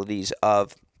capabilities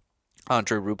of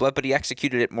Andrei Rublev, but he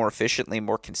executed it more efficiently,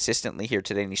 more consistently here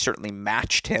today, and he certainly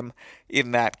matched him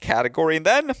in that category. And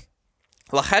then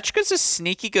Lechechka's a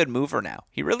sneaky good mover now.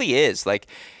 He really is.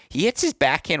 He hits his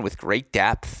backhand with great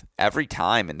depth every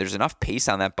time, and there's enough pace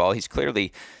on that ball. He's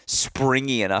clearly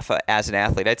springy enough as an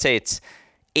athlete. I'd say it's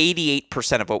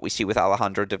 88% of what we see with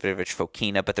Alejandro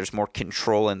Davidovich-Fokina, but there's more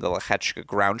control in the Lechechka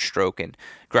ground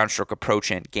stroke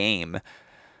approach and game.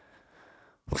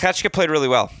 Lechechka played really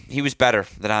well. He was better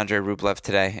than Andrei Rublev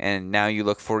today, and now you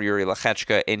look for Yuri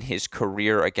Lechechka in his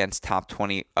career against top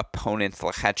 20 opponents.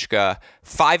 Lechechka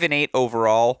 5-8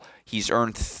 overall. He's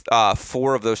earned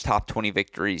 4 of those top 20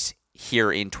 victories here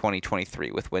in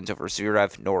 2023 with wins over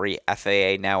Zverev, Norrie,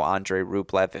 FAA, now Andrei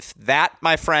Rublev. If that,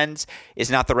 my friends, is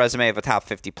not the resume of a top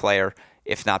 50 player,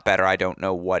 if not better, I don't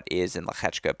know what is. And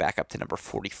Lechechka back up to number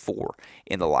 44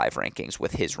 in the live rankings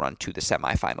with his run to the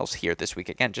semifinals here this week.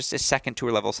 Again, just his second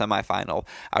tour level semifinal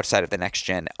outside of the next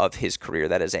gen of his career.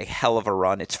 That is a hell of a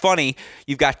run. It's funny,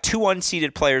 you've got 2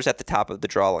 unseeded players at the top of the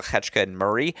draw, Lechechka and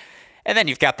Murray. And then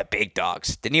you've got the big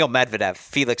dogs, Daniil Medvedev,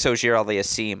 Felix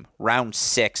Auger-Aliassime, round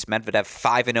 6. Medvedev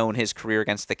 5-0 in his career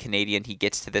against the Canadian. He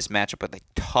gets to this matchup with a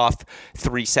tough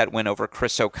 3-set win over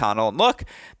Chris O'Connell. And look,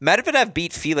 Medvedev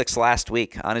beat Felix last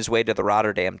week on his way to the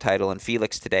Rotterdam title, and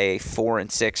Felix today, a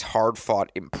 4-6,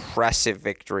 hard-fought, impressive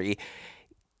victory.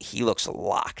 He looks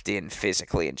locked in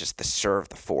physically, and just the serve,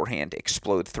 the forehand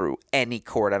explode through any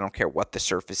court. I don't care what the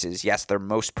surface is. Yes, they're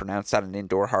most pronounced on an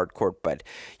indoor hard court, but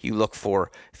you look for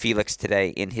Felix today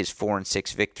in his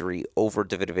 4-6 victory over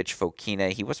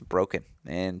Davidovich-Fokina. He wasn't broken.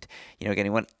 And, again, he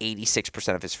won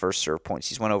 86% of his first serve points.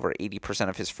 He's won over 80%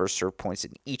 of his first serve points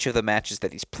in each of the matches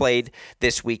that he's played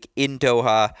this week in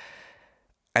Doha.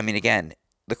 I mean, again,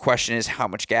 the question is, how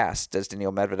much gas does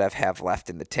Daniil Medvedev have left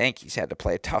in the tank? He's had to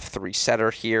play a tough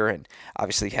 3-setter here, and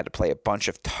obviously he had to play a bunch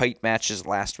of tight matches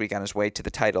last week on his way to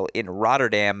the title in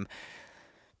Rotterdam.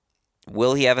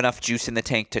 Will he have enough juice in the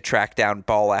tank to track down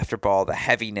ball after ball, the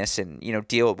heaviness, and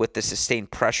deal with the sustained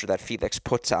pressure that Felix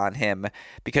puts on him?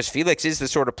 Because Felix is the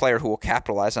sort of player who will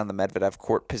capitalize on the Medvedev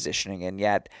court positioning, and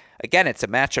yet, again, it's a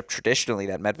matchup traditionally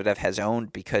that Medvedev has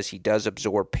owned because he does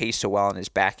absorb pace so well on his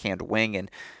backhand wing, and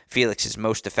Felix is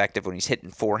most effective when he's hitting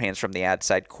forehands from the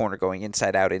outside corner, going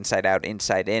inside out, inside out,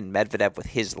 inside in. Medvedev, with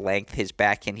his length, his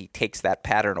backhand, he takes that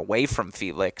pattern away from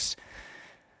Felix.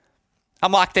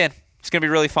 I'm locked in. It's going to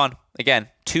be really fun. Again,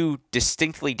 two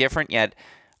distinctly different, yet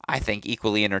I think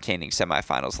equally entertaining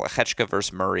semifinals. Lechechka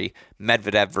versus Murray,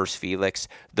 Medvedev versus Felix.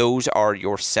 Those are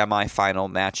your semifinal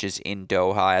matches in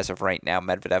Doha as of right now.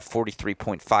 Medvedev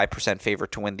 43.5%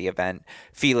 favorite to win the event.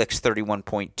 Felix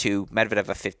 31.2%. Medvedev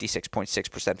a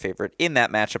 56.6% favorite in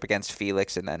that matchup against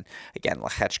Felix. And then again,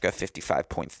 Lechechka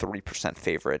 55.3%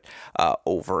 favorite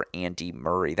over Andy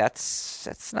Murray.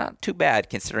 That's not too bad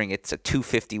considering it's a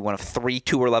 250, one of 3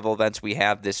 tour level events we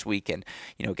have this week. And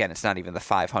again, it's not even the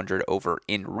 500 over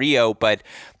in Rio, but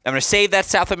I'm going to save that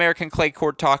South American clay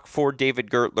court talk for David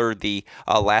Gertler. The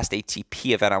last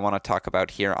ATP event I want to talk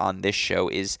about here on this show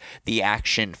is the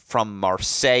action from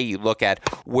Marseille. You look at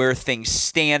where things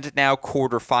stand now.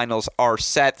 Quarterfinals are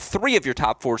set. 3 of your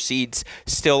top 4 seeds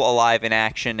still alive in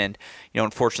action, and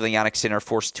unfortunately Jannik Sinner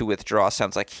forced to withdraw.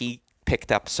 Sounds like he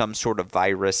picked up some sort of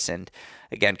virus, and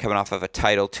again, coming off of a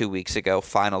title 2 weeks ago,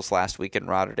 finals last week in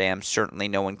Rotterdam, certainly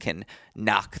no one can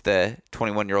knock the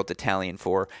 21-year-old Italian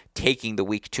for taking the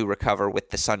week to recover with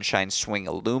the sunshine swing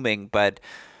looming. But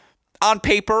on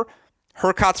paper,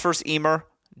 Hurkacz versus Ymer,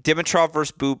 Dimitrov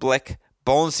versus Bublik,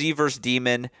 Bonzi versus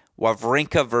Demon,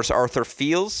 Wawrinka versus Arthur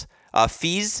Fils,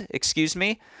 excuse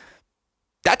me.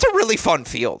 That's a really fun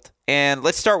field. And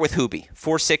let's start with Hubie,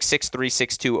 4-6, 6-3,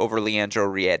 6-2 over Leandro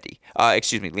Redi.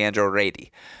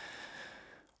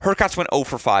 Hurkacz went 0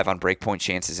 for 5 on breakpoint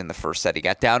chances in the first set. He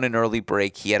got down an early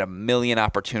break. He had a million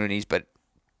opportunities, but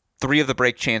 3 of the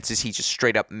break chances, he just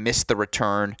straight up missed the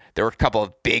return. There were a couple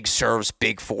of big serves,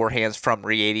 big forehands from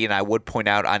Rieti, and I would point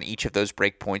out on each of those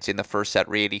break points in the first set,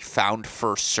 Rieti found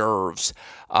first serves.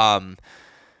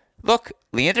 Look,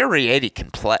 Leandro Rieti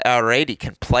can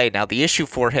play. Now, the issue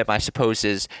for him, I suppose,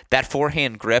 is that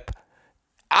forehand grip.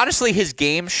 Honestly, his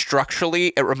game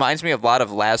structurally, it reminds me a lot of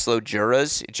Laszlo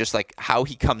Djura's. It's just like how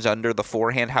he comes under the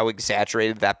forehand, how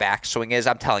exaggerated that backswing is.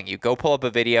 I'm telling you, go pull up a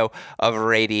video of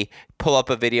Rady, pull up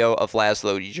a video of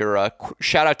Laszlo Djura.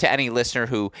 Shout out to any listener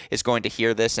who is going to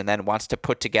hear this and then wants to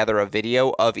put together a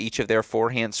video of each of their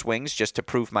forehand swings just to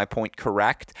prove my point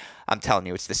correct. I'm telling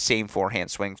you, it's the same forehand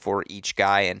swing for each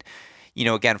guy. And,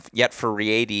 again, yet for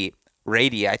Rady,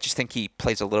 I just think he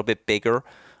plays a little bit bigger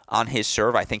on his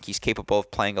serve. I think he's capable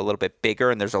of playing a little bit bigger,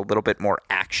 and there's a little bit more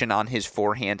action on his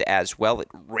forehand as well. It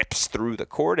rips through the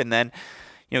court, and then,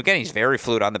 again, he's very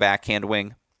fluid on the backhand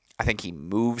wing. I think he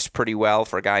moves pretty well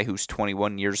for a guy who's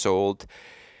 21 years old.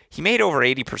 He made over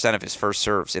 80% of his first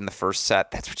serves in the first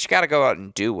set. That's what you got to go out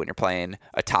and do when you're playing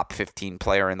a top 15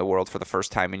 player in the world for the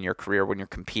first time in your career, when you're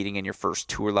competing in your first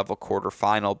tour-level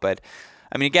quarterfinal. But,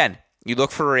 again, you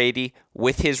look for Rady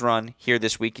with his run here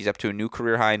this week. He's up to a new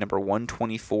career high, number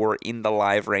 124 in the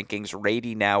live rankings.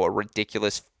 Rady now a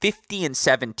ridiculous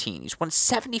 50-17. He's won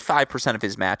 75% of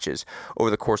his matches over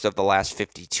the course of the last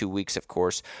 52 weeks, of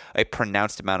course. A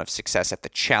pronounced amount of success at the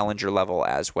challenger level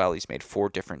as well. He's made 4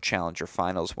 different challenger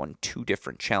finals, won 2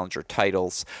 different challenger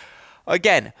titles.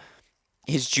 Again,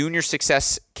 his junior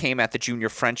success came at the Junior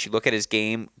French. You look at his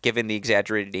game, given the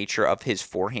exaggerated nature of his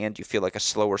forehand, you feel like a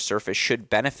slower surface should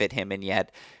benefit him, and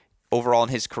yet overall in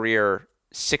his career,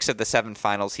 6 of the 7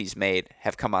 finals he's made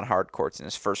have come on hard courts, and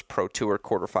his first Pro Tour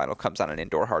quarterfinal comes on an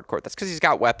indoor hard court. That's because he's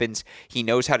got weapons. He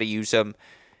knows how to use them.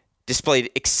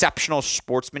 Displayed exceptional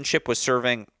sportsmanship, was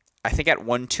serving, I think, at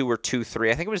 1-2 or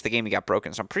 2-3. I think it was the game he got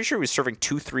broken. So I'm pretty sure he was serving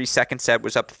 2-3 second set,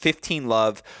 was up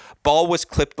 15-love. Ball was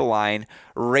clipped the line.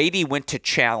 Rady went to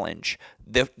challenge.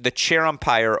 The chair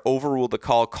umpire overruled the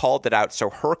call, called it out, so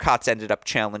Hurkacz ended up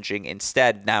challenging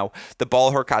instead. Now, the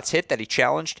ball Hurkacz hit that he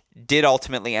challenged did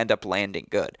ultimately end up landing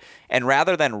good. And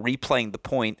rather than replaying the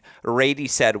point, Rady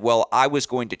said, well, I was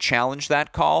going to challenge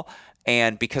that call,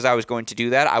 and because I was going to do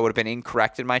that, I would have been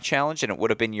incorrect in my challenge, and it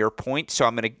would have been your point. So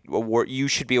I'm going to award. You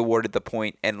should be awarded the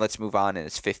point, and let's move on. And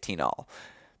it's 15-all.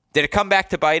 Did it come back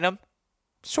to bite him?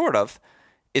 Sort of.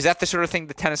 Is that the sort of thing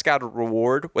the tennis god would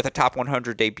reward with a top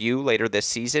 100 debut later this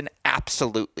season?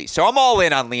 Absolutely. So I'm all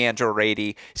in on Leandro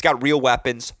Rady. He's got real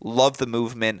weapons. Love the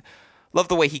movement. Love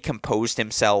the way he composed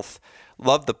himself.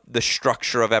 Love the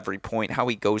structure of every point, how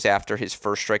he goes after his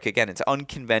first strike. Again, it's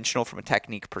unconventional from a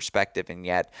technique perspective, and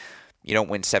yet you don't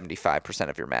win 75%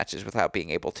 of your matches without being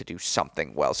able to do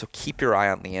something well. So keep your eye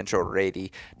on Leandro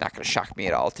Rady. Not going to shock me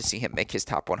at all to see him make his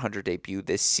top 100 debut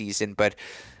this season. But,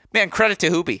 man, credit to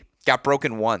Hubie. Got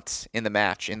broken once in the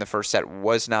match in the first set,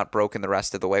 was not broken the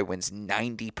rest of the way, wins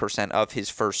 90% of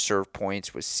his first serve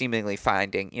points, was seemingly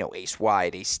finding, ace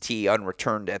wide, ace T,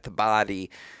 unreturned at the body,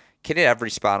 can hit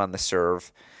every spot on the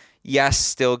serve. Yes,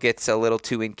 still gets a little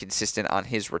too inconsistent on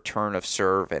his return of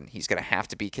serve, and he's going to have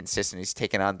to be consistent. He's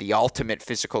taking on the ultimate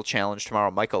physical challenge tomorrow,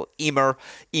 Michael Ymer.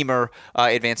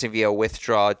 Advancing via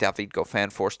withdraw. David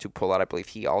Goffin forced to pull out. I believe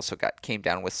he also came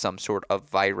down with some sort of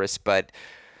virus, but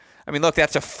I mean, look,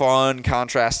 that's a fun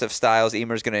contrast of styles.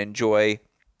 Ymer's going to enjoy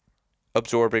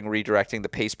absorbing, redirecting the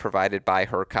pace provided by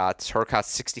Hurkacz.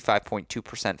 Hurkacz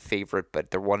 65.2% favorite,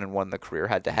 but they're 1-1 the career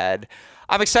head-to-head.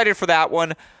 I'm excited for that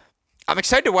one. I'm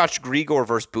excited to watch Grigor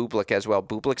versus Bublik as well.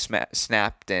 Bublik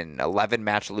snapped an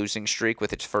 11-match losing streak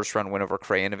with its first-round win over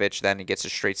Krajinovic. Then he gets a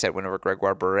straight-set win over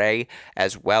Gregoire Barret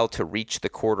as well to reach the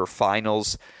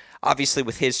quarterfinals. Obviously,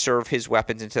 with his serve, his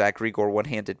weapons into that Grigor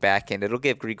one-handed backhand, it'll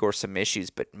give Grigor some issues.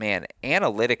 But, man,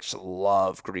 analytics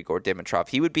love Grigor Dimitrov.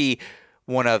 He would be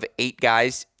one of 8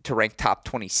 guys to rank top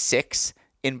 26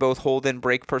 in both hold and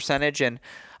break percentage. And,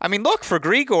 I mean, look, for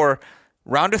Grigor,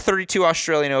 round of 32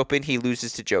 Australian Open, he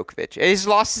loses to Djokovic. His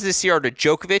losses this year are to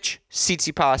Djokovic,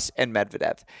 Tsitsipas, and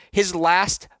Medvedev. His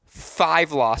last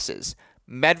 5 losses,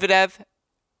 Medvedev,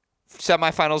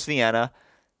 semifinals Vienna,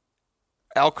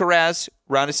 Alcaraz,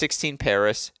 round of 16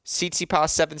 Paris,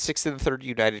 Tsitsipas 7-6 in the third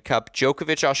United Cup,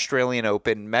 Djokovic Australian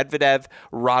Open, Medvedev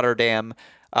Rotterdam,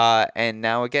 and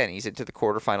now again he's into the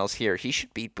quarterfinals here. He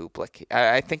should beat Bublik.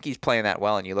 I think he's playing that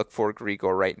well, and you look for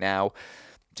Grigor right now,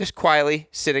 just quietly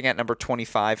sitting at number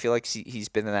 25. I feel like he's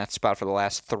been in that spot for the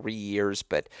last 3 years,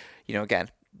 but again,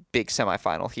 big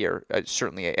semifinal here.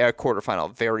 Certainly a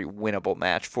quarterfinal, very winnable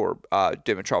match for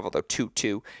Dimitrov, although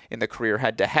 2-2 in the career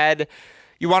head-to-head.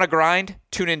 You want to grind?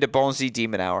 Tune into Bonzi de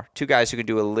Minaur. 2 guys who can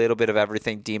do a little bit of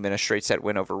everything. Demon, a straight-set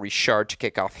win over Richard to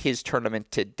kick off his tournament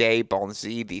today.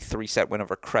 Bonzi, the 3-set win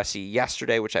over Cressy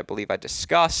yesterday, which I believe I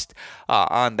discussed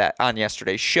on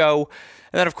yesterday's show.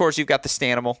 And then, of course, you've got the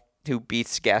Stanimal, who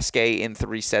beats Gasquet in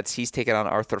 3 sets. He's taken on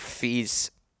Arthur Fils.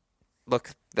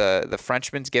 Look, the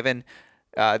Frenchman's given...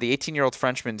 the 18-year-old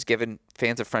Frenchman's given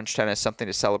fans of French tennis something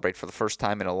to celebrate for the first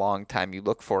time in a long time. You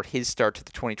look for his start to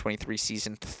the 2023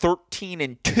 season,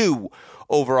 13-2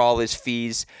 overall is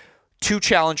Fils. 2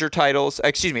 challenger titles,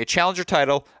 a challenger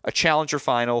title, a challenger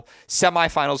final,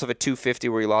 semifinals of a 250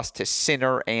 where he lost to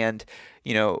Sinner and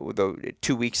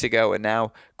 2 weeks ago, and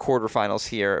now quarterfinals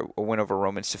here, a win over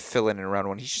Roman Safilin in round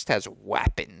 1. He just has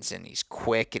weapons, and he's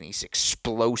quick, and he's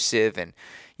explosive, and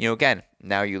again,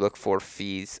 now you look for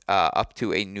Fils up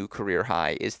to a new career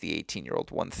high is the 18-year-old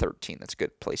 113. That's a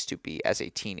good place to be as a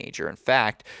teenager. In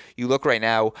fact, you look right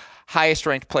now,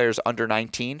 highest-ranked players under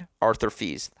 19, Arthur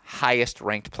Fils.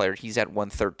 Highest-ranked player, he's at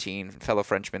 113. Fellow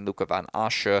Frenchman Luca van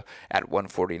Assche at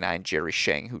 149. Jerry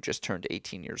Sheng, who just turned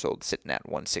 18 years old, sitting at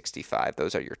 165.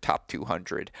 Those are your top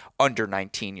 200 under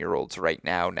 19-year-olds right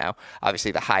now. Now,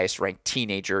 obviously, the highest-ranked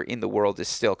teenager in the world is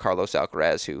still Carlos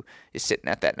Alcaraz, who is sitting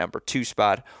at that number 2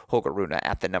 spot. Holger Rune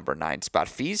at the number 9 spot.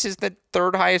 Fils is the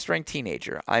 3rd highest ranked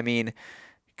teenager. I mean,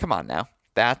 come on now.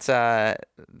 That's a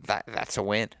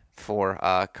win for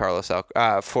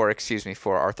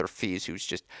for Arthur Fils, who's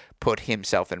just put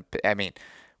himself in. I mean,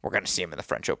 we're going to see him in the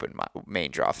French Open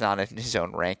main draw. If not in his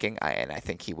own ranking, and I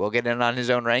think he will get in on his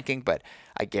own ranking, but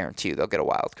I guarantee you they'll get a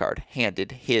wild card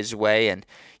handed his way. And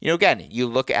again, you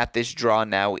look at this draw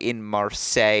now in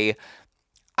Marseille.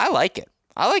 I like it.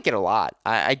 I like it a lot.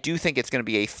 I do think it's going to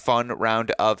be a fun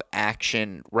round of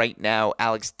action. Right now,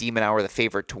 Alex de Minaur, the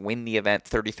favorite to win the event,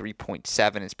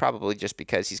 33.7. It's probably just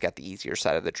because he's got the easier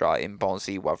side of the draw in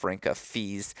Bonzi, Wawrinka,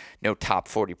 Fils, no top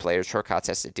 40 players. Hurkacz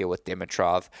has to deal with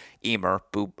Dimitrov.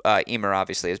 Ymer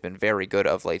obviously has been very good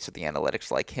of late, so the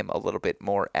analytics like him a little bit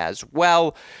more as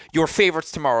well. Your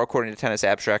favorites tomorrow, according to Tennis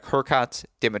Abstract, Hurkacz,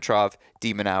 Dimitrov,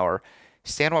 de Minaur.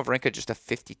 Stan Wawrinka just a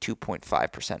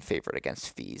 52.5% favorite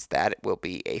against Fils. That will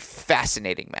be a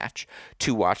fascinating match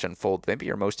to watch unfold. Maybe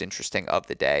your most interesting of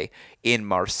the day in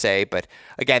Marseille. But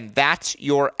again, that's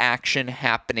your action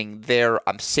happening there.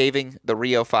 I'm saving the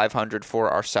Rio 500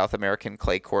 for our South American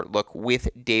clay court look with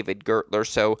David Gertler.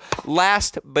 So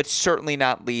last but certainly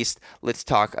not least, let's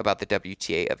talk about the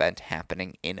WTA event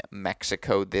happening in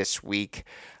Mexico this week.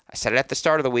 I said it at the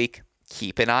start of the week.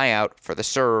 Keep an eye out for the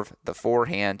serve, the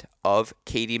forehand of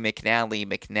Katie McNally.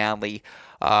 McNally,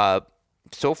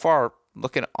 so far,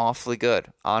 looking awfully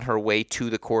good on her way to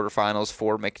the quarterfinals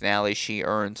for McNally. She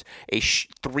earns a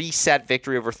 3-set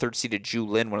victory over third-seeded Zhu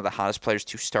Lin, one of the hottest players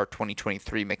to start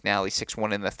 2023. McNally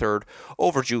 6-1 in the third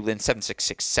over Zhu Lin, 7-6,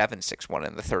 6-7, 6-1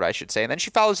 in the third, I should say. And then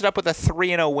she follows it up with a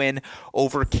 3-0 win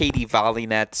over Katie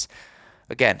Volley-Nets.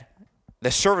 Again,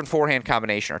 the serve and forehand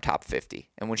combination are top 50.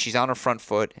 And when she's on her front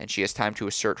foot and she has time to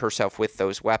assert herself with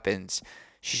those weapons,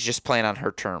 she's just playing on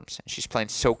her terms. And she's playing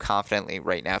so confidently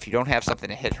right now. If you don't have something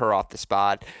to hit her off the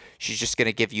spot, she's just going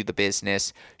to give you the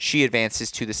business. She advances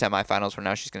to the semifinals where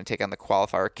now she's going to take on the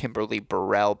qualifier, Kimberly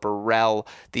Burrell. Burrell,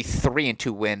 the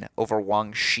 3-2 win over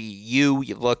Wang Shiyu.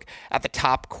 You look at the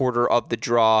top quarter of the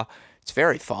draw. It's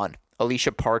very fun.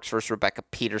 Alicia Parks versus Rebecca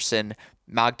Peterson.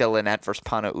 Magda Linette versus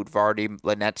Pana Udvardi.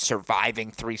 Linette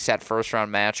surviving 3-set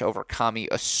first-round match over Kami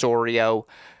Osorio.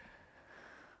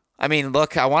 I mean,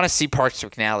 look, I want to see Parks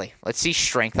McNally. Let's see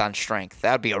strength on strength.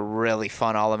 That would be a really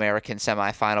fun All-American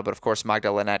semifinal. But, of course,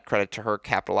 Magda Linette, credit to her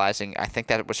capitalizing. I think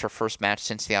that was her first match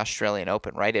since the Australian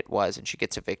Open, right? It was, and she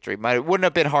gets a victory. It wouldn't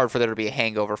have been hard for there to be a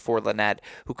hangover for Linette,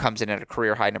 who comes in at a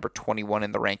career-high number 21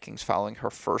 in the rankings following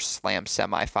her first Slam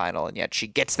semifinal. And yet she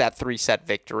gets that 3-set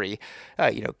victory,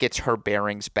 gets her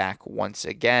bearings back once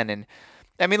again. And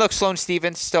I mean, look, Sloane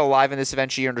Stephens still alive in this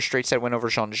event. She earned a straight set win over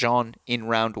Jean in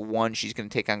round 1. She's going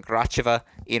to take on Gracheva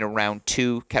in round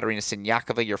 2. Katerina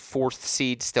Siniakova, your 4th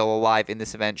seed, still alive in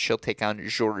this event. She'll take on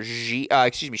she'll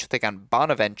take on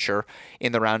Bonaventure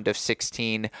in the round of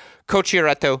 16.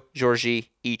 Cocciaretto, Georgie,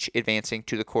 each advancing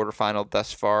to the quarterfinal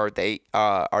thus far. They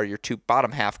are your 2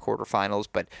 bottom half quarterfinals,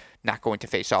 but not going to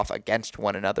face off against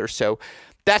one another. So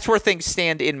that's where things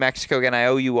stand in Mexico. Again, I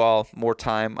owe you all more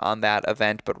time on that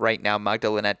event, but right now, Magda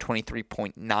Linette,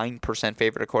 23.9%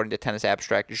 favorite according to Tennis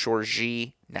Abstract.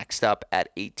 Georgie next up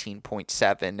at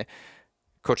 18.7%.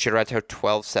 Cocciaretto,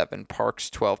 12.7%.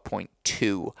 Parks,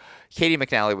 12.2%. Katie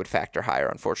McNally would factor higher,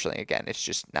 unfortunately. Again, it's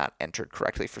just not entered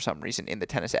correctly for some reason in the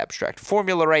Tennis Abstract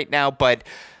formula right now, but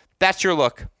that's your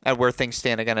look at where things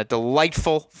stand. Again, a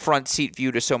delightful front seat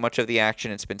view to so much of the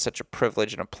action. It's been such a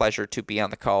privilege and a pleasure to be on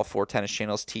the call for Tennis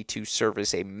Channel's T2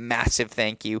 service. A massive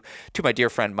thank you to my dear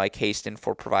friend Mike Haston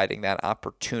for providing that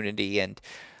opportunity. And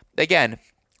again,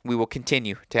 we will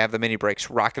continue to have the mini breaks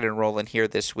rocking and rolling here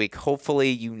this week. Hopefully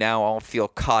you now all feel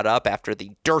caught up after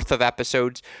the dearth of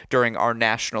episodes during our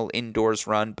national indoors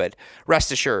run. But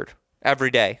rest assured,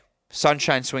 every day,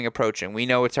 Sunshine Swing approaching. We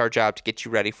know it's our job to get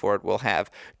you ready for it. We'll have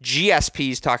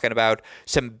GSPs talking about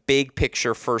some big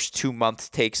picture first 2 month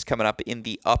takes coming up in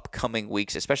the upcoming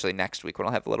weeks, especially next week when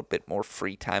I'll have a little bit more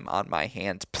free time on my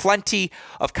hands. Plenty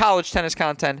of college tennis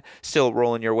content still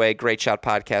rolling your way. Great Shot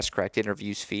Podcast, Cracked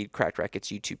Interviews feed, Cracked Rackets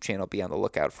YouTube channel. Be on the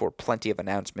lookout for plenty of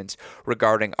announcements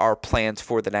regarding our plans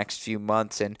for the next few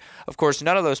months. And of course,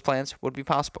 none of those plans would be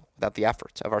possible without the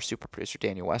efforts of our super producer,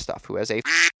 Daniel Westoff, who has a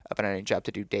of an editing job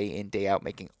to do day in, day out,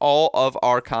 making all of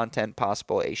our content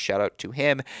possible. A shout out to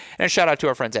him and a shout out to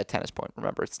our friends at Tennis Point.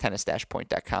 Remember, it's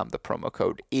tennis-point.com. The promo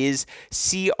code is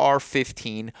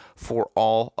CR15 for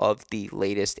all of the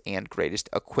latest and greatest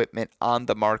equipment on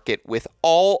the market. With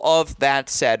all of that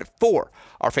said, for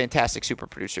our fantastic super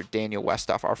producer, Daniel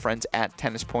Westoff, our friends at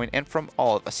Tennis Point, and from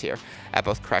all of us here at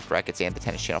both Cracked Rackets and the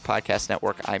Tennis Channel Podcast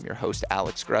Network, I'm your host,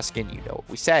 Alex Gruskin. You know what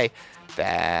we say.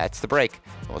 That's the break.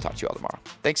 And we'll talk to you all tomorrow.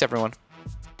 Thanks, everyone.